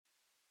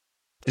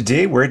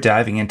Today we're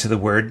diving into the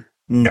word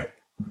no,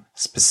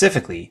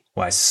 specifically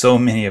why so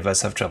many of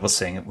us have trouble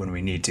saying it when we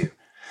need to.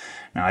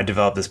 Now, I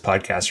developed this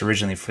podcast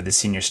originally for the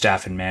senior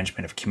staff and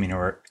management of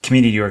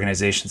community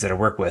organizations that I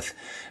work with,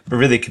 but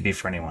really it could be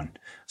for anyone.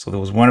 So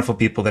those wonderful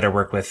people that I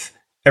work with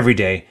every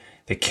day,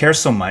 they care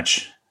so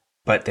much,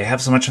 but they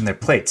have so much on their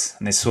plates,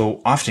 and they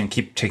so often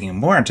keep taking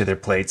more onto their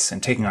plates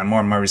and taking on more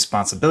and more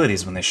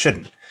responsibilities when they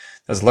shouldn't.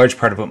 That's a large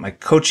part of what my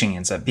coaching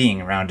ends up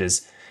being around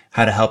is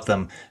how to help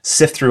them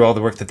sift through all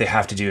the work that they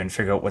have to do and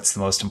figure out what's the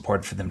most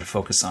important for them to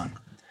focus on.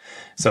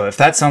 So if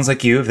that sounds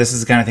like you, if this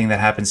is the kind of thing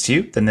that happens to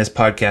you, then this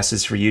podcast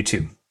is for you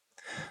too.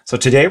 So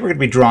today we're going to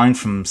be drawing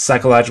from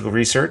psychological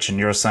research and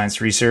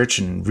neuroscience research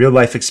and real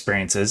life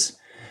experiences.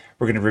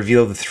 We're going to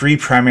reveal the three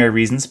primary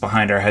reasons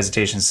behind our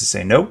hesitations to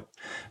say no,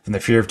 from the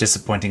fear of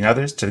disappointing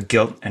others to the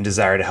guilt and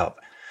desire to help.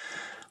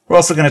 We're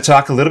also going to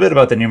talk a little bit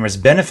about the numerous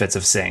benefits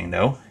of saying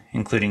no,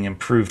 including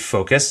improved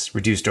focus,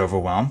 reduced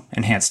overwhelm,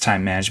 enhanced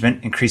time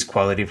management, increased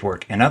quality of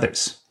work, and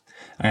others.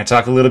 I'm going to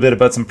talk a little bit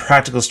about some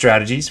practical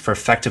strategies for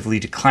effectively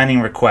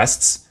declining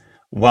requests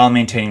while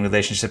maintaining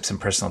relationships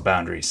and personal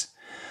boundaries.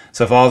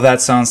 So if all of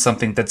that sounds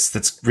something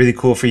that's really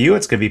cool for you,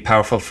 it's going to be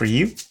powerful for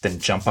you, then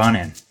jump on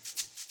in.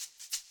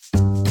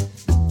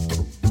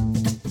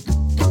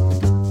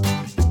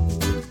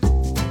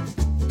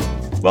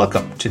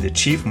 Welcome to the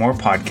Achieve More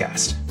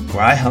podcast,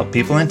 where I help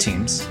people and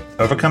teams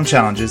overcome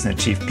challenges and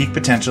achieve peak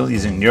potential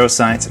using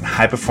neuroscience and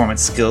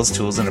high-performance skills,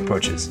 tools, and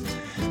approaches.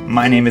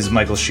 My name is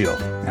Michael Schiel,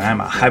 and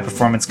I'm a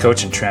high-performance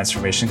coach and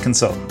transformation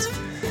consultant.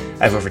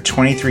 I have over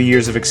 23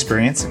 years of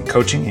experience in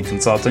coaching and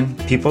consulting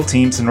people,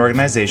 teams, and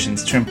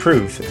organizations to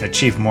improve and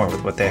achieve more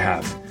with what they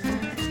have.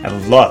 I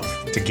love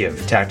to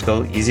give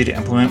tactical,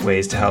 easy-to-implement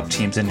ways to help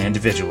teams and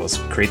individuals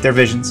create their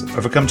visions,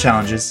 overcome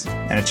challenges,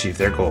 and achieve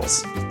their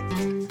goals.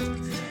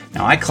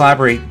 Now, I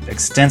collaborate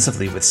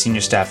extensively with senior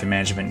staff and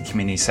management and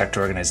community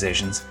sector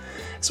organizations,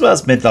 as well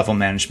as mid-level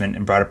management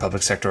and broader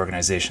public sector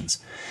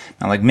organizations.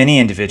 Now, like many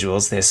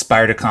individuals, they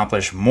aspire to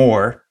accomplish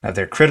more of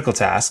their critical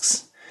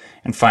tasks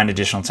and find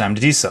additional time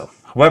to do so.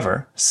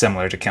 However,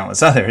 similar to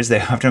countless others, they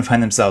often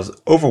find themselves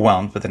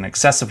overwhelmed with an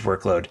excessive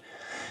workload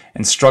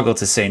and struggle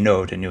to say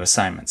no to new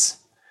assignments.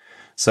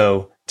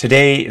 So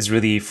today is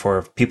really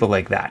for people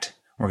like that.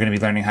 We're going to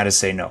be learning how to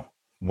say no,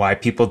 why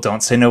people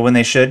don't say no when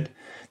they should,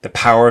 the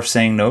power of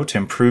saying no to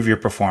improve your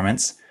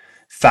performance,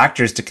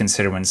 factors to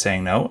consider when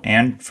saying no,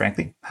 and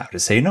frankly, how to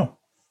say no.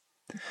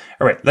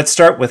 All right, let's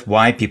start with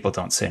why people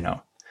don't say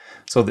no.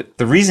 So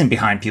the reason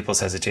behind people's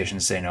hesitation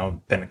to say no has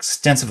been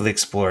extensively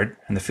explored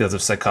in the fields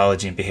of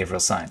psychology and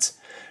behavioral science.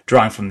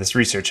 Drawing from this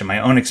research and my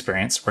own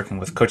experience working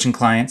with coaching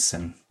clients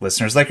and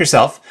listeners like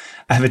yourself,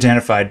 I've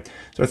identified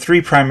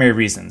three primary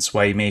reasons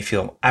why you may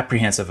feel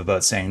apprehensive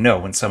about saying no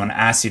when someone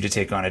asks you to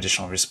take on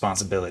additional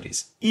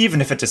responsibilities, even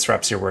if it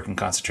disrupts your work and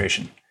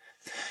concentration.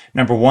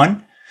 Number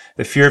one,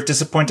 the fear of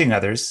disappointing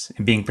others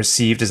and being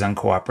perceived as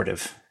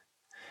uncooperative.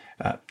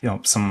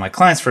 Some of my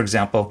clients, for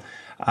example,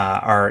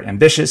 are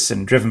ambitious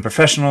and driven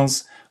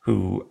professionals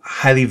who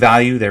highly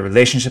value their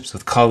relationships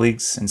with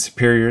colleagues and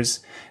superiors,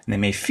 and they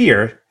may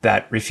fear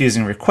that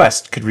refusing a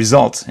request could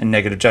result in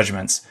negative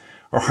judgments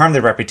or harm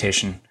their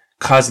reputation,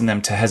 causing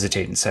them to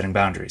hesitate in setting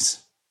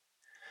boundaries.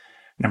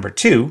 Number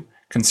two,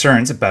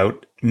 concerns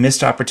about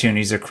missed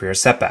opportunities or career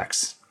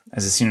setbacks.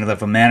 As a senior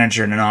level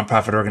manager in a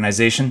nonprofit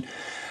organization,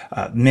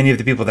 many of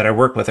the people that I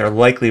work with are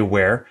likely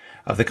aware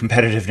of the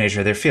competitive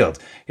nature of their field.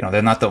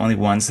 They're not the only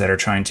ones that are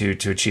trying to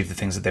achieve the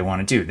things that they want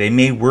to do. They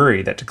may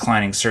worry that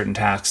declining certain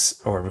tasks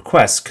or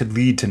requests could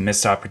lead to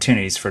missed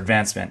opportunities for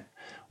advancement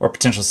or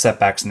potential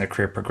setbacks in their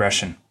career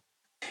progression.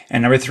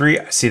 And number three,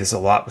 I see this a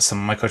lot with some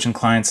of my coaching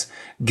clients,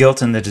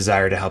 guilt and the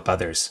desire to help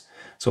others.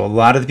 So a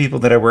lot of the people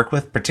that I work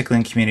with,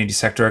 particularly in community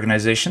sector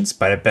organizations,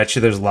 but I bet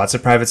you there's lots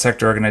of private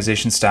sector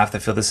organization staff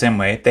that feel the same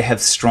way. They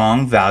have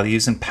strong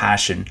values and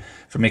passion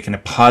for making a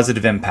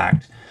positive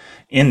impact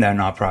in their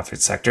nonprofit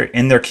sector,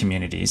 in their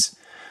communities.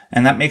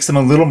 And that makes them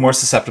a little more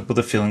susceptible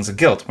to feelings of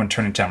guilt when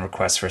turning down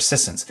requests for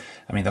assistance.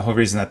 I mean, the whole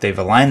reason that they've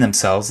aligned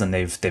themselves and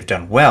they've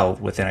done well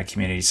within a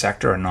community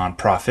sector or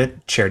nonprofit,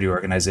 charity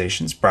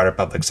organizations, broader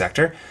public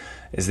sector,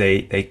 is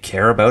they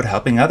care about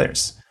helping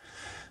others.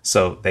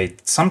 So they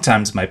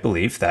sometimes might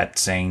believe that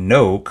saying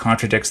no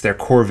contradicts their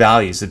core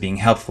values of being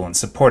helpful and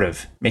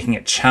supportive, making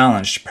it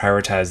challenged to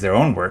prioritize their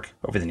own work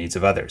over the needs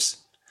of others.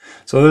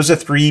 So those are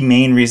three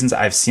main reasons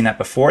I've seen that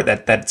before,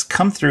 that's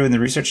come through in the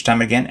research time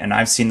and again, and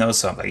I've seen those.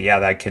 So I'm like, yeah,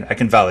 I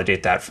can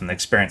validate that from the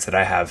experience that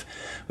I have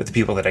with the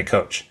people that I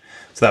coach.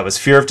 So that was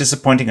fear of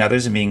disappointing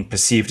others and being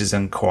perceived as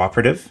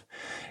uncooperative.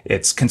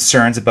 It's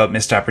concerns about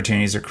missed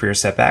opportunities or career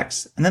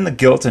setbacks, and then the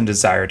guilt and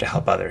desire to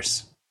help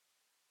others.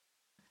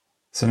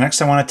 So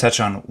next I want to touch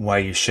on why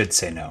you should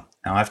say no.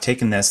 Now I've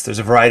taken this, there's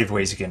a variety of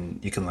ways you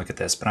can look at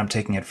this, but I'm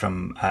taking it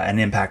from an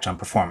impact on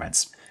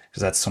performance,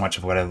 because that's so much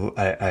of what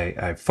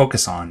I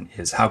focus on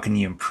is how can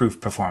you improve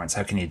performance?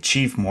 How can you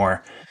achieve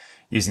more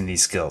using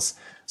these skills?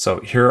 So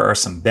here are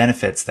some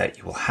benefits that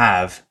you will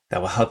have that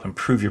will help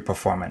improve your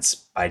performance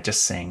by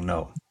just saying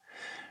no.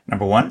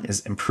 Number one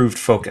is improved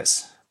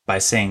focus. by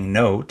saying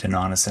no to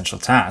non-essential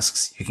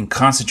tasks, you can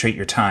concentrate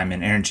your time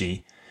and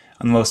energy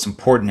on the most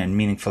important and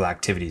meaningful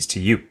activities to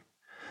you.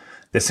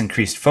 This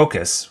increased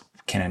focus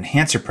can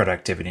enhance your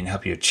productivity and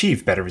help you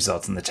achieve better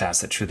results in the tasks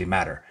that truly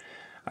matter.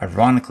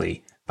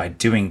 Ironically, by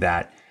doing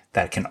that,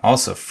 that can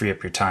also free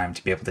up your time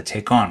to be able to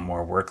take on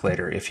more work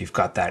later if you've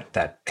got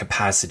that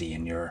capacity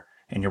in your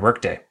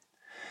workday.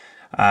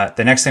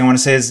 The next thing I want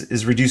to say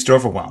is reduced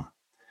overwhelm.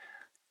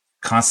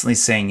 Constantly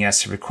saying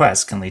yes to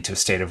requests can lead to a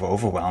state of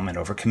overwhelm and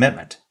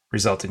overcommitment,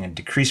 resulting in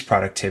decreased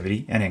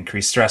productivity and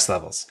increased stress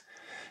levels.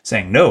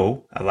 Saying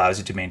no allows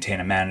you to maintain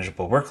a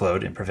manageable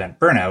workload and prevent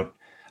burnout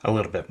a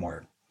little bit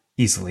more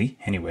easily,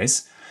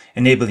 anyways,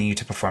 enabling you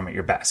to perform at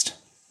your best.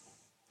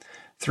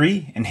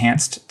 3,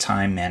 enhanced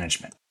time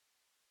management.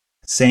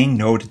 Saying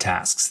no to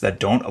tasks that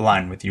don't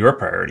align with your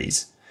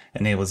priorities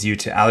enables you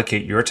to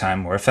allocate your time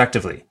more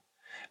effectively.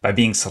 By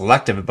being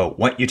selective about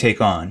what you take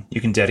on, you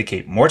can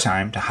dedicate more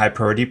time to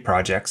high-priority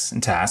projects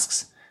and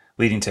tasks,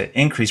 leading to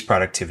increased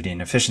productivity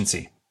and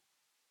efficiency.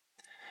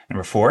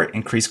 Number 4,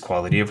 increased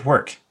quality of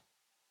work.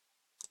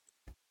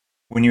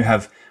 When you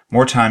have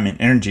more time and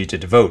energy to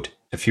devote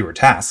to fewer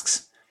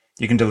tasks,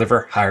 you can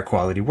deliver higher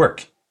quality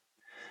work.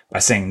 By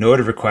saying no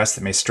to requests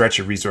that may stretch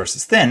your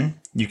resources thin,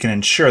 you can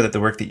ensure that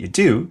the work that you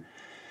do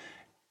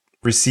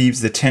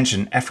receives the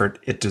attention and effort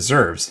it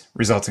deserves,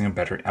 resulting in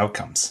better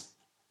outcomes.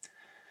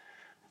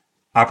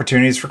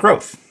 Opportunities for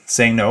growth.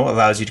 Saying no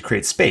allows you to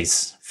create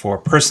space for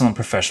personal and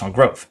professional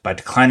growth. By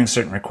declining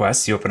certain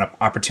requests, you open up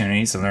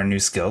opportunities to learn new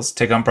skills,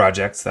 take on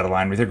projects that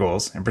align with your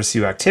goals, and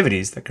pursue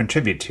activities that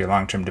contribute to your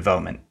long-term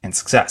development and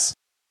success.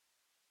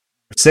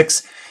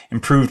 6,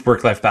 improved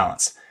work-life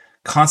balance.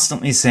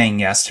 Constantly saying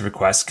yes to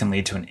requests can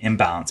lead to an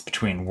imbalance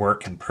between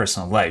work and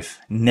personal life,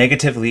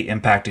 negatively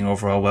impacting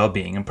overall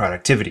well-being and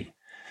productivity.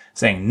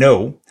 Saying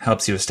no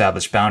helps you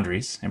establish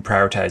boundaries and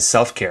prioritize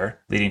self-care,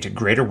 leading to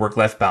greater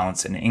work-life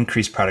balance and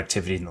increased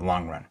productivity in the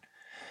long run.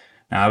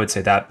 Now, I would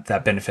say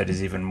that benefit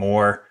is even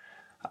more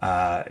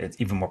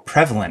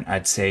prevalent,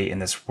 I'd say, in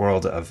this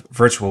world of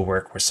virtual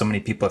work, where so many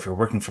people, if you're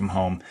working from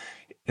home,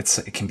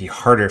 it can be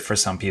harder for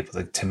some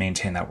people to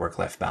maintain that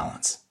work-life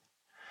balance.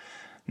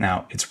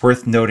 Now, it's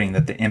worth noting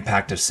that the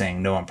impact of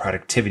saying no on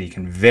productivity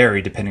can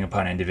vary depending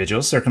upon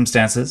individual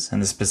circumstances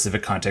and the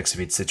specific context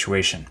of each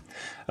situation.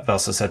 I've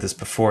also said this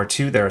before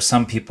too, there are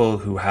some people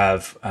who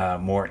have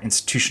more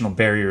institutional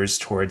barriers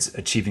towards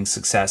achieving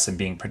success and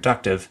being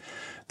productive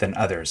than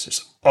others.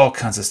 There's all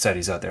kinds of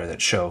studies out there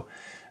that show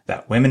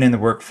that women in the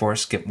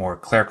workforce get more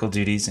clerical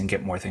duties and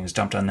get more things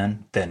dumped on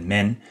them than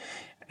men.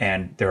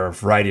 And there are a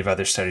variety of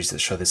other studies that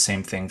show the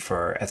same thing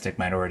for ethnic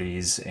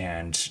minorities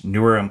and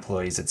newer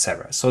employees,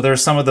 etc. So there are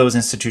some of those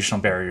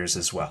institutional barriers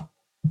as well.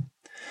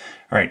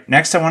 All right,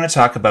 next I want to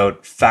talk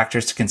about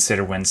factors to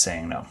consider when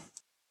saying no.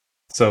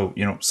 So,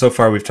 so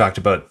far we've talked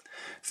about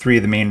 3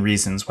 of the main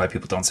reasons why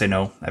people don't say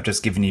no. I've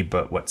just given you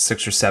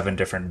 6 or 7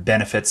 different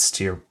benefits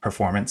to your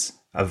performance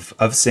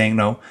of saying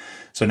no.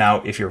 So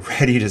now if you're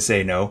ready to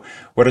say no,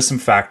 what are some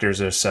factors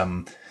or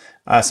some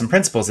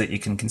principles that you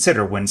can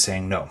consider when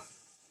saying no?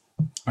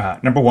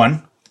 Number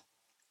 1,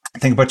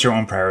 think about your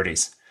own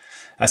priorities.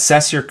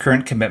 Assess your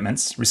current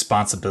commitments,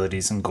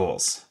 responsibilities, and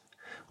goals.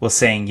 Will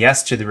saying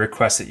yes to the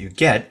requests that you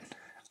get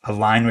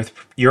align with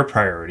your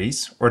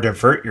priorities or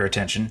divert your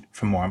attention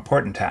from more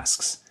important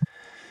tasks?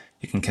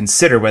 You can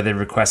consider whether the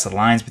request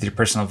aligns with your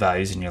personal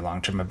values and your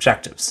long-term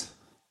objectives.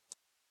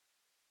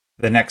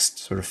 The next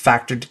sort of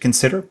factor to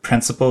consider,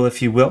 principle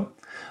if you will,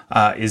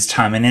 is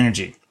time and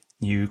energy.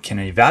 You can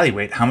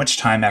evaluate how much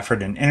time,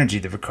 effort, and energy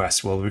the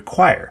request will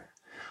require.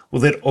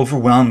 Will it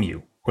overwhelm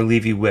you or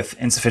leave you with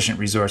insufficient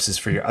resources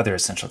for your other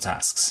essential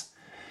tasks?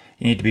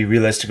 You need to be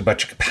realistic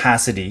about your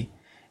capacity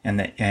and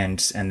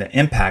the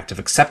impact of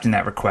accepting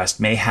that request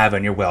may have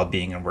on your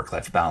well-being and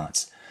work-life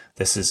balance.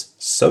 This is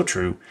so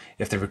true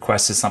if the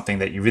request is something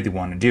that you really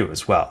want to do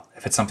as well.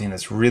 If it's something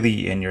that's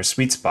really in your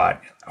sweet spot,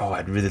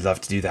 I'd really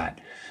love to do that.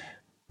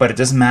 But it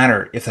doesn't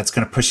matter if that's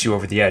going to push you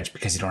over the edge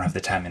because you don't have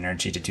the time and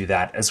energy to do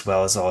that as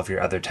well as all of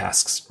your other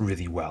tasks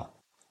really well.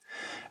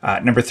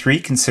 Number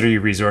 3, consider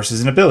your resources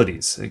and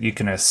abilities. You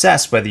can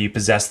assess whether you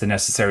possess the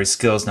necessary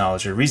skills,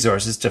 knowledge, or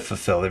resources to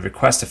fulfill the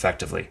request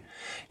effectively.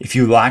 If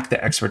you lack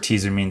the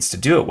expertise or means to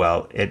do it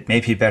well, it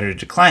may be better to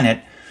decline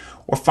it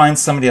or find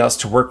somebody else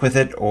to work with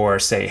it or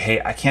say,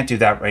 hey, I can't do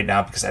that right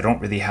now because I don't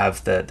really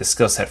have the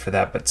skill set for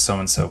that, but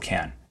so-and-so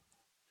can.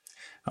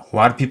 A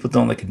lot of people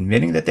don't like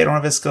admitting that they don't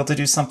have a skill to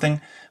do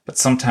something, but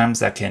sometimes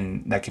that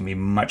can be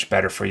much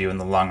better for you in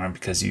the long run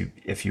because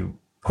if you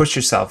push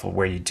yourself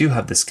where you do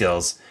have the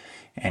skills,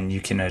 and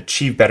you can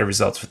achieve better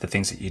results with the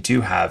things that you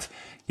do have,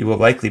 you will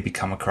likely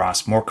become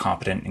across more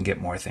competent and get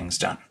more things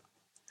done.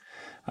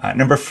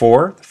 Number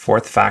 4, the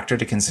fourth factor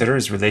to consider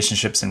is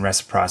relationships and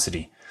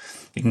reciprocity.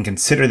 You can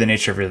consider the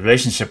nature of your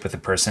relationship with the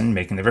person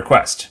making the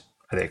request.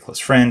 Are they a close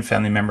friend,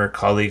 family member,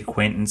 colleague,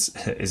 acquaintance?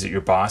 Is it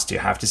your boss? Do you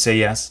have to say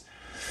yes?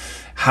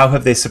 How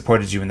have they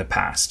supported you in the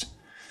past?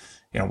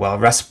 While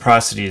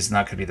reciprocity is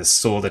not going to be the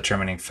sole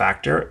determining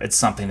factor, it's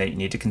something that you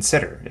need to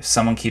consider. If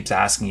someone keeps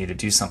asking you to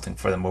do something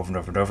for them over and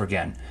over and over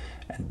again,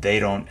 and they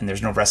don't, and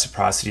there's no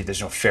reciprocity,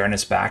 there's no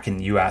fairness back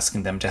in you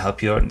asking them to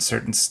help you out in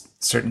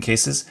certain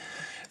cases,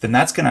 then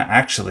that's going to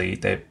actually,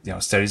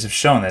 studies have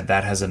shown that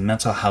that has a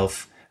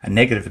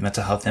negative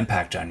mental health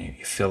impact on you.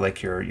 You feel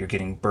like you're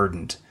getting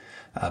burdened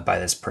by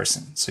this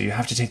person. So you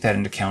have to take that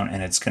into account,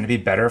 and it's going to be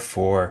better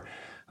for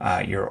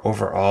your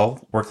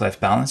overall work-life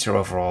balance, your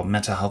overall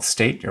mental health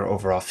state, your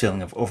overall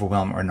feeling of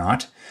overwhelm or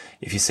not.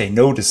 If you say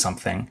no to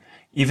something,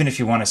 even if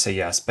you want to say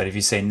yes, but if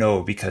you say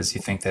no because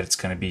you think that it's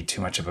going to be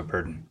too much of a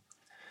burden.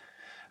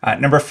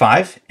 Number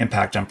 5,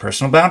 impact on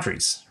personal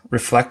boundaries.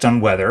 Reflect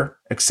on whether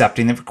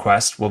accepting the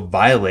request will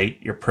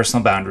violate your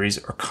personal boundaries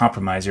or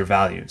compromise your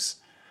values.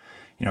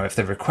 If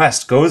the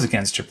request goes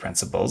against your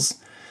principles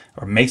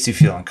or makes you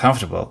feel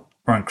uncomfortable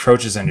or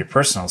encroaches on your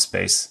personal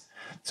space,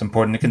 it's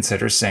important to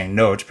consider saying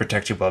no to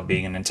protect your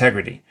well-being and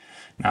integrity.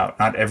 Now,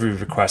 not every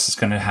request is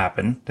going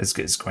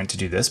to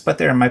do this, but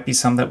there might be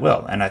some that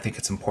will. And I think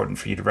it's important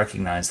for you to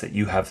recognize that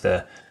you have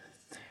the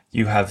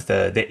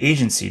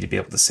agency to be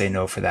able to say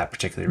no for that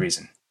particular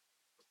reason.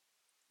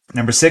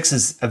 Number 6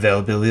 is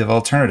availability of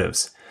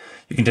alternatives.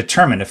 You can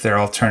determine if there are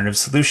alternative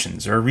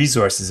solutions or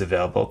resources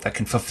available that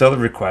can fulfill the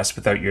request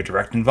without your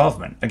direct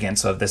involvement. Again,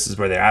 so if this is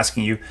where they're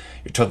asking you,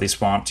 you're totally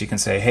swamped, you can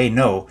say, hey,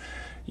 no,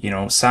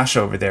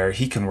 Sasha over there,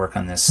 he can work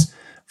on this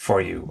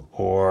for you,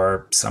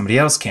 or somebody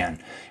else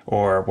can,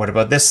 or what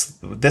about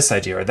this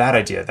idea or that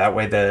idea? That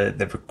way the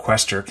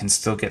requester can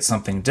still get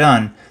something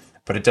done,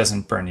 but it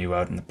doesn't burn you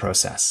out in the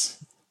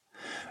process.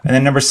 And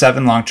then number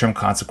 7, long-term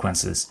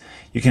consequences.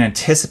 You can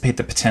anticipate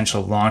the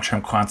potential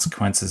long-term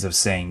consequences of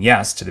saying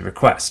yes to the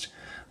request.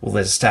 Will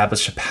it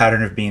establish a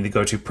pattern of being the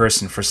go-to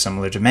person for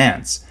similar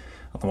demands?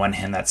 On the one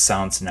hand, that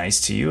sounds nice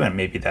to you, and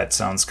maybe that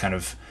sounds kind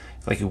of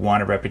like you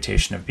want a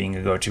reputation of being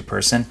a go-to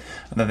person.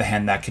 On the other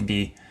hand, that can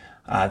be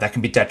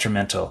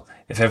detrimental.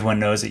 If everyone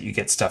knows that you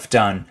get stuff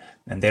done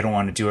and they don't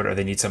want to do it, or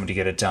they need somebody to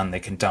get it done, they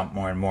can dump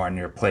more and more on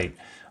your plate,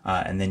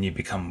 and then you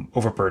become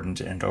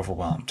overburdened and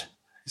overwhelmed.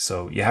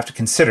 So you have to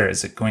consider,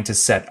 is it going to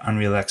set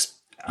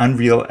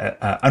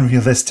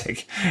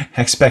unrealistic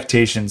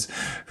expectations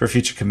for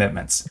future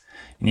commitments?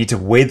 You need to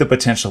weigh the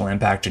potential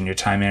impact on your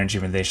time, energy,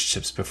 and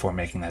relationships before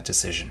making that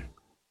decision.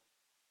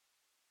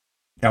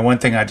 Now, one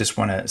thing I just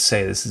want to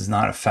say, this is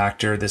not a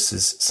factor, this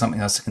is something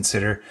else to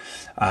consider,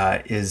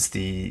 is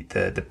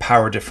the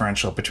power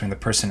differential between the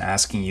person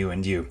asking you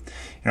and you.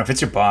 If it's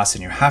your boss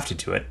and you have to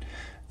do it,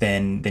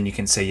 then you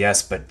can say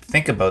yes, but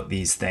think about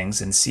these things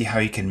and see how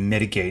you can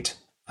mitigate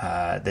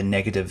the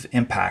negative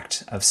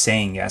impact of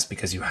saying yes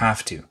because you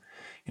have to.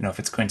 If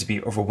it's going to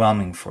be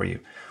overwhelming for you,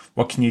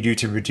 what can you do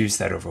to reduce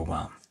that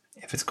overwhelm?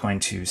 If it's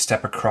going to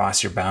step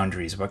across your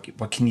boundaries,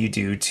 what can you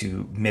do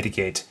to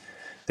mitigate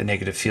the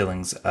negative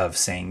feelings of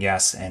saying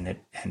yes and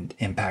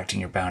impacting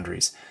your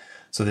boundaries?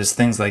 So there's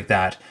things like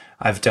that.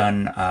 I've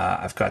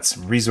got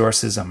some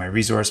resources on my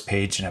resource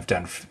page, and I've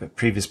done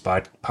previous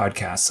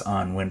podcasts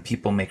on when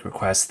people make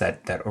requests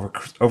that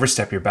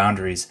overstep your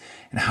boundaries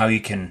and how you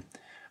can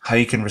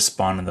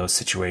respond in those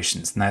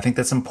situations. And I think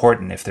that's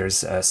important. If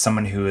there's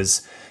someone who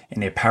is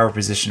in a power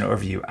position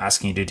over you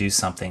asking you to do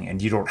something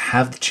and you don't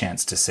have the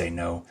chance to say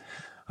no,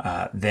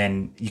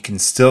 then you can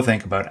still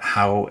think about,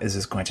 how is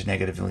this going to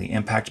negatively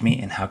impact me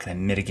and how can I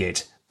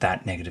mitigate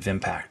that negative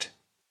impact?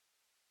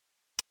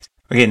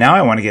 Okay, now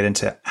I want to get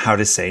into how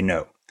to say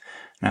no.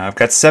 Now, I've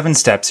got 7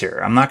 steps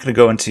here. I'm not going to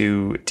go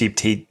into deep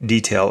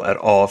detail at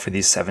all for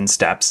these 7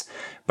 steps,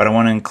 but I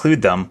want to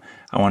include them.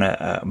 I want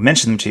to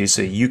mention them to you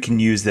so you can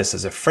use this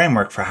as a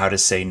framework for how to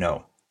say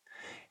no.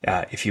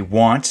 If you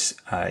want,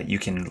 you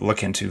can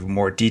look into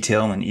more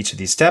detail in each of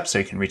these steps, or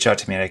you can reach out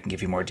to me and I can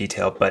give you more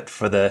detail. But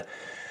for the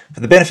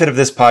benefit of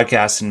this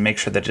podcast and make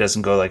sure that it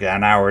doesn't go like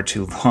an hour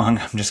too long,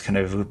 I'm just going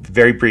to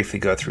very briefly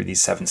go through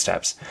these 7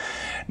 steps.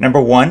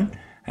 Number 1,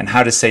 and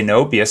how to say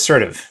no, be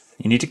assertive.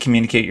 You need to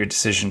communicate your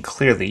decision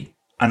clearly,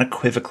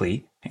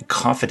 unequivocally, and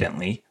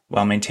confidently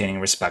while maintaining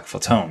a respectful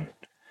tone.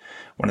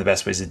 One of the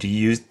best ways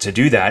to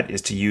do that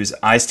is to use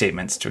I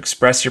statements to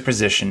express your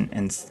position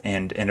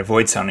and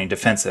avoid sounding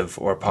defensive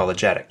or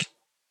apologetic.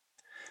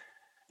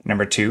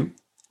 Number 2,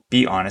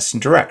 be honest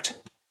and direct.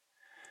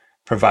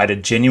 Provide a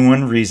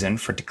genuine reason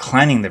for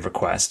declining the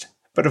request,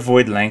 but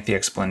avoid lengthy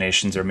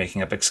explanations or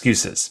making up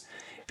excuses.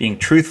 Being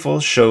truthful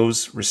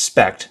shows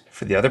respect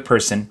for the other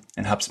person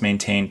and helps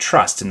maintain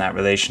trust in that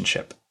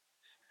relationship.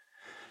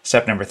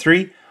 Step number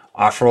 3,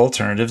 offer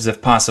alternatives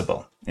if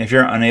possible. If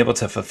you're unable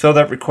to fulfill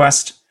that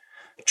request,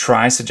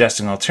 try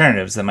suggesting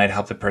alternatives that might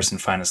help the person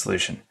find a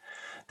solution.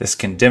 This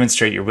can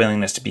demonstrate your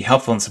willingness to be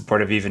helpful and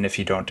supportive even if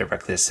you don't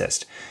directly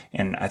assist.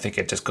 And I think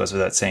it just goes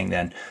without saying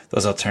then,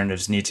 those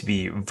alternatives need to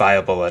be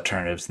viable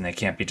alternatives and they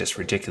can't be just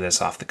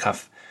ridiculous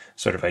off-the-cuff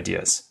sort of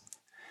ideas.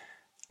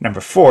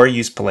 Number 4,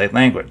 use polite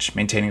language.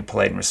 Maintaining a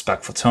polite and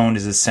respectful tone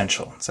is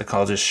essential.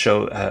 Psychologists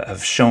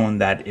have shown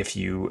that if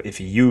you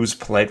use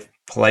polite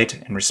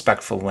and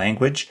respectful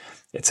language,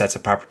 it sets a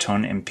proper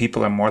tone and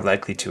people are more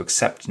likely to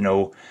accept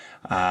no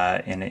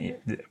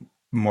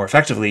more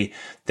effectively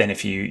than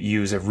if you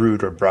use a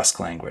rude or brusque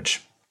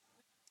language.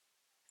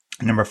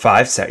 Number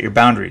 5, set your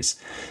boundaries.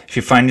 If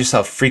you find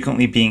yourself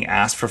frequently being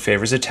asked for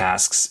favors or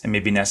tasks, it may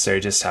be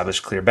necessary to establish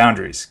clear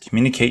boundaries.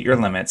 Communicate your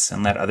limits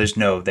and let others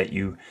know that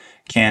you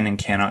can and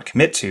cannot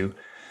commit to,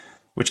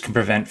 which can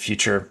prevent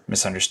future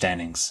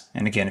misunderstandings.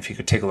 And again, if you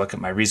could take a look at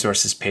my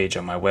resources page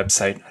on my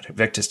website at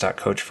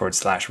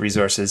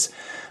invictus.coach/resources,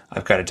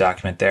 I've got a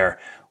document there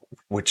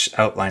which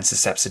outlines the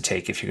steps to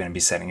take if you're going to be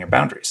setting your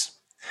boundaries.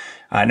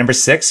 Number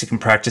 6, you can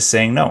practice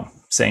saying no.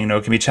 Saying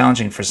no can be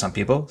challenging for some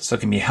people, so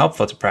it can be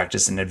helpful to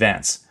practice in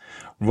advance.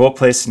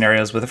 Role-play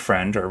scenarios with a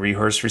friend or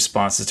rehearse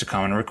responses to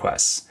common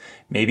requests.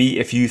 Maybe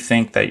if you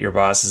think that your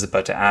boss is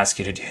about to ask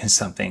you to do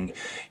something,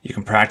 you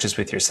can practice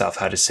with yourself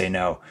how to say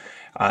no.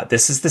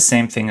 This is the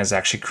same thing as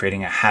actually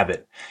creating a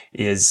habit.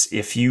 Is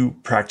if you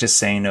practice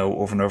saying no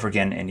over and over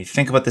again, and you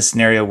think about the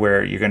scenario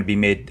where you're going to be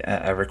made,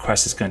 a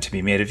request is going to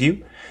be made of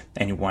you,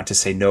 and you want to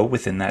say no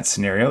within that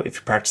scenario, if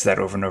you practice that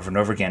over and over and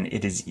over again,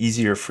 it is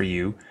easier for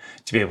you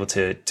to be able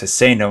to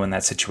say no in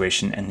that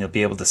situation, and you'll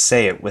be able to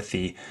say it with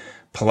the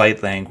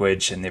polite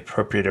language and the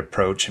appropriate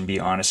approach and be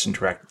honest and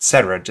direct,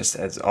 etc., just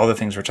as all the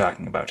things we're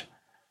talking about.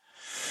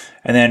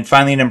 And then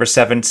finally, number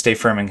 7, stay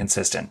firm and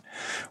consistent.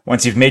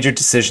 Once you've made your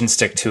decision,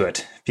 stick to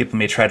it. People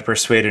may try to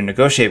persuade or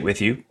negotiate with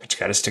you, but you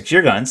got to stick to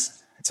your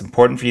guns. It's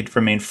important for you to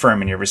remain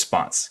firm in your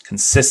response.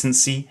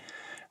 Consistency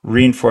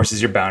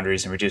reinforces your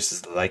boundaries and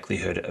reduces the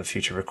likelihood of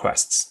future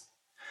requests.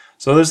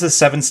 So those are the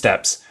 7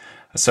 steps.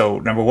 So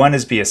number 1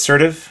 is be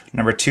assertive.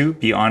 Number 2,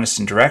 be honest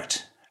and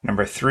direct.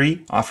 Number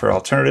 3, offer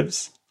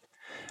alternatives.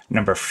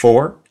 Number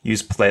 4,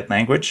 use polite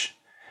language.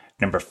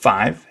 Number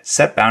 5,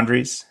 set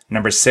boundaries.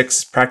 Number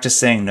 6, practice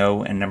saying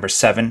no. And number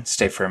 7,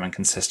 stay firm and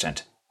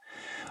consistent.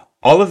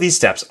 All of these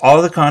steps, all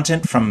of the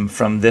content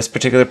from this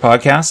particular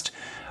podcast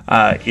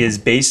is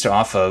based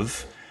off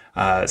of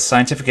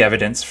scientific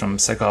evidence from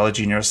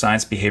psychology,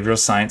 neuroscience, behavioral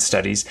science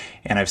studies,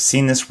 and I've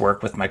seen this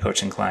work with my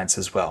coaching clients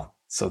as well.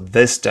 So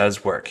this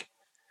does work.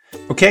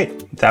 Okay,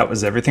 that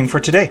was everything for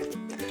today.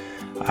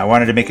 I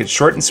wanted to make it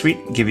short and sweet,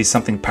 give you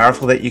something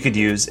powerful that you could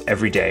use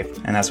every day,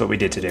 and that's what we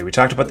did today. We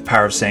talked about the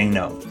power of saying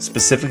no.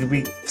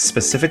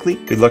 Specifically,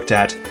 we looked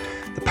at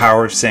the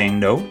power of saying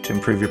no to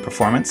improve your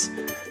performance.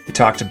 We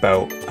talked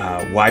about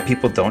why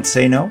people don't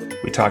say no.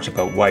 We talked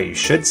about why you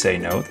should say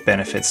no, the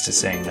benefits to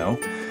saying no.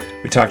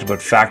 We talked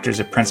about factors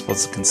or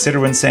principles to consider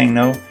when saying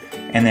no,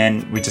 and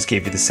then we just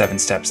gave you the 7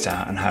 steps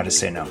on how to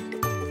say no.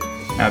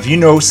 Now, if you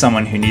know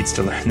someone who needs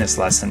to learn this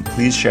lesson,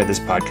 please share this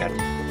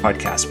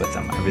podcast with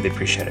them. I really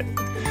appreciate it.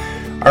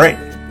 All right,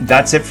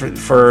 that's it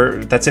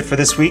for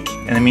this week.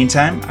 In the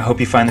meantime, I hope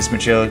you find this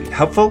material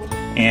helpful,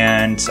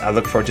 and I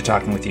look forward to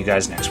talking with you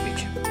guys next week.